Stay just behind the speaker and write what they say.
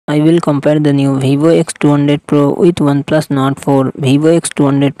I will compare the new Vivo X200 Pro with OnePlus Nord 4. Vivo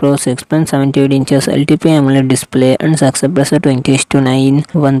X200 Pro 6.78 inches LTP AMOLED display and success ratio 20:9.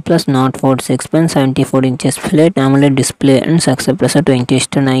 OnePlus Nord 4 6.74 inches flat AMOLED display and success ratio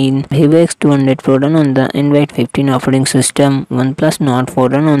 20:9. Vivo X200 Pro run on the Android 15 operating system. OnePlus Nord 4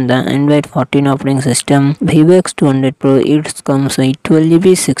 run on the Android 14 operating system. Vivo X200 Pro it comes with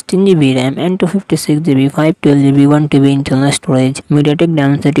 12GB, 16GB RAM and 256GB, 512GB, 1TB internal storage. MediaTek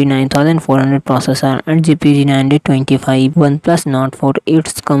Dimensity 9400 processor and GPU 925. OnePlus Nord 4 it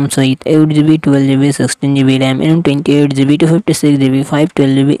comes with 8GB, 12GB, 16GB RAM and 28GB to 56GB,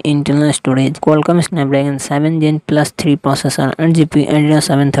 512GB internal storage. Qualcomm Snapdragon 7 Gen Plus 3 processor and GPU Adreno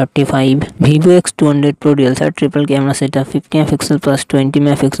 735. Vivo X200 Pro dual side triple camera setup 50MP plus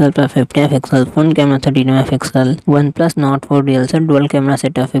 20MP plus 50MP, front camera 32MP. OnePlus Nord 4 dual side dual camera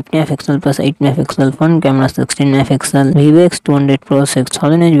setup 50MP plus 8MP, front camera 16MP. Vivo X200 Pro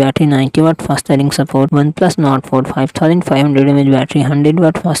 6000 mAh battery, 90W fast charging support. OnePlus Nord 4 5500 mAh battery,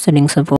 100W fast charging support.